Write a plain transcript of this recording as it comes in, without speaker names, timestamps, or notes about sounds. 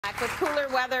With cooler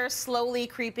weather slowly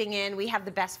creeping in, we have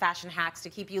the best fashion hacks to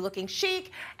keep you looking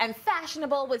chic and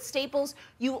fashionable with staples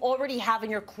you already have in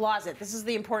your closet. This is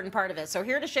the important part of it. So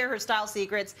here to share her style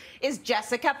secrets is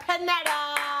Jessica Panetta.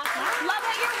 Love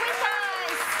that you're with us.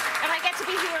 And I get to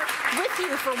be here with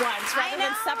you for once rather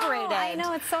than separated. I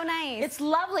know, it's so nice. It's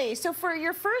lovely. So for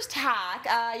your first hack,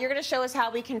 you're going to show us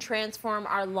how we can transform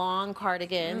our long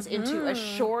cardigans into a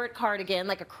short cardigan,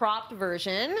 like a cropped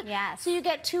version. Yes. So you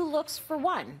get two looks for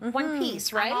one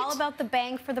piece, right? I'm all about the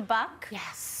bang for the buck.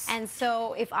 Yes. And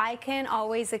so if I can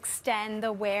always extend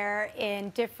the wear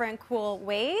in different cool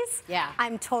ways,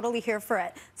 I'm totally here for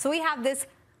it. So we have this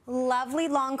lovely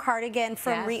long cardigan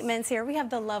from Reitman's here. We have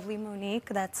the lovely Monique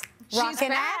that's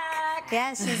rocking it.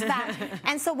 Yes, she's back.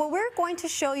 And so what we're going to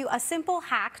show you a simple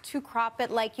hack to crop it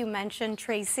like you mentioned,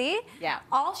 Tracy. Yeah.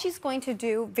 All she's going to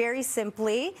do very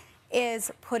simply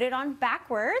is put it on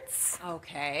backwards.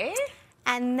 Okay.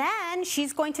 And then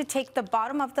she's going to take the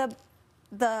bottom of the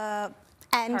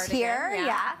end cardigan,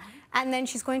 here, and then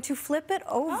she's going to flip it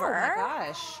over. Oh my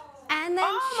gosh. And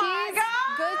then she's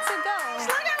good to go.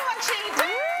 Look at what she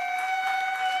did.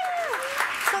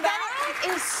 So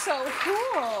that is so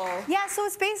cool. Yeah, so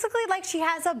it's basically like she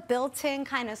has a built-in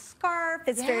kind of scarf.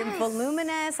 It's very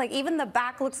voluminous. Like even the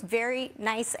back looks very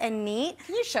nice and neat.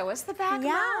 Can you show us the back? Yeah.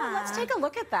 Now? Let's take a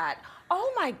look at that.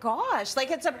 Oh my gosh, like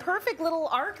it's a perfect little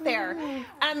arc there.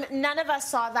 None of us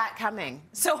saw that coming.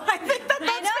 So I think that's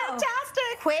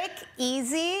fantastic. Quick,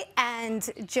 easy, and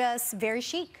just very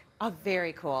chic. Oh,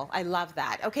 very cool. I love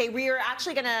that. Okay, we are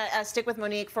actually going to stick with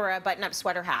Monique for a button-up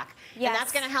sweater hack. Yes. And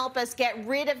that's going to help us get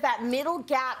rid of that middle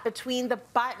gap between the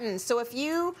buttons. So if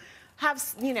you have,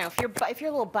 you know, if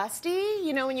you're a little busty,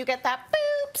 you know, when you get that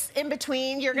boops in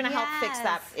between, you're going to help fix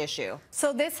that issue.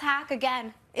 So this hack,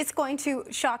 again, it's going to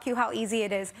shock you how easy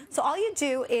it is. So all you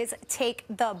do is take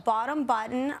the bottom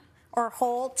button or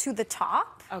hole to the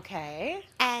top. Okay.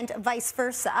 And vice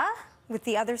versa with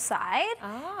the other side.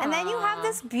 And then you have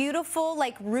this beautiful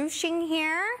like ruching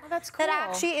here. Oh, that's cool. That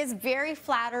actually is very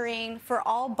flattering for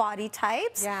all body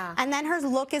types. Yeah. And then her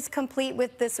look is complete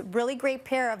with this really great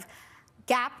pair of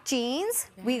Gap jeans.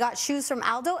 We got shoes from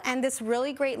Aldo and this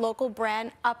really great local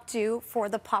brand Updo for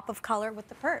the pop of color with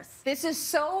the purse. This is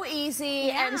so easy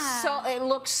and so it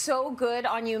looks so good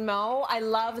on you, Mo. I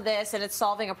love this and it's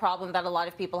solving a problem that a lot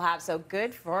of people have. So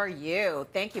good for you.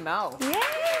 Thank you, Mo. Yay!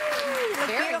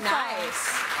 Very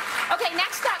nice. Okay,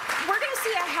 next up, we're going to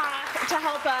see a hack to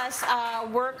help us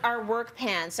work our work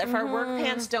pants. If our work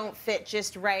pants don't fit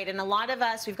just right, and a lot of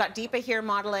us, we've got Deepa here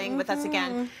modeling with us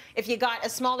again. If you got a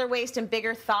smaller waist and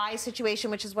bigger thigh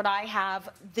situation, which is what I have,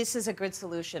 this is a good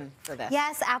solution for this.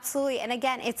 Yes, absolutely. And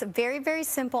again, it's very, very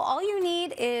simple. All you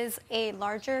need is a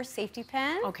larger safety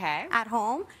pin at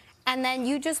home, and then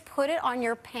you just put it on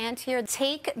your pant here.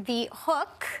 Take the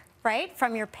hook, right,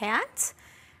 from your pant,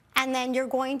 and then you're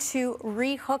going to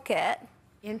rehook it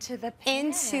into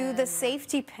the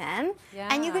safety pin.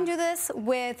 And you can do this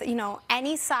with, you know,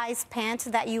 any size pant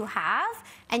that you have,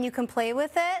 and you can play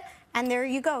with it. And there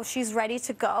you go. She's ready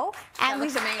to go. And that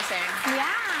looks amazing.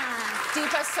 Yeah.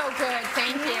 Deepa's so good.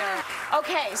 Thank you.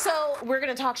 Okay, so we're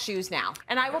going to talk shoes now.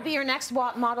 And I will be your next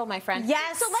model, my friend.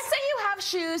 Yes. So let's say you have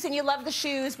shoes and you love the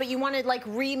shoes, but you want to like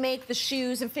remake the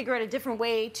shoes and figure out a different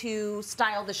way to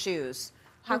style the shoes.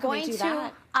 How can we do that? We're going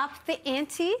to up the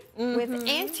ante with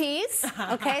antes.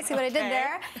 Okay, see what I did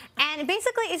there? And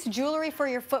basically, it's jewelry for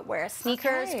your footwear.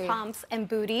 Sneakers, pumps, and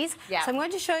booties. So I'm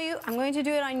going to show you, I'm going to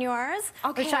do it on yours,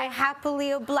 which I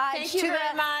happily oblige to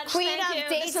the Queen of Daytime.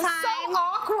 This is so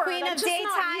awkward. Queen of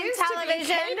Daytime To television. be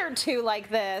catered to like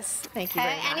this. Thank you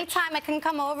very much. Anytime I can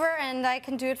come over and I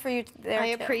can do it for you there, I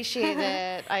appreciate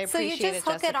it. I appreciate it, So you just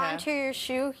hook it onto your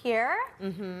shoe here.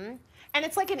 And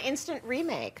it's like an instant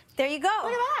remake. There you go.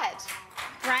 Look at that.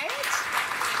 Right?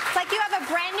 It's like you have a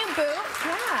brand new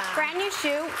boot, brand new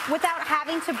shoe, without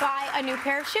having to buy a new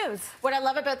pair of shoes. What I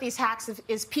love about these hacks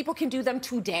is people can do them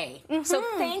today. So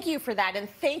thank you for that. And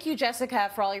thank you,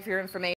 Jessica, for all of your information.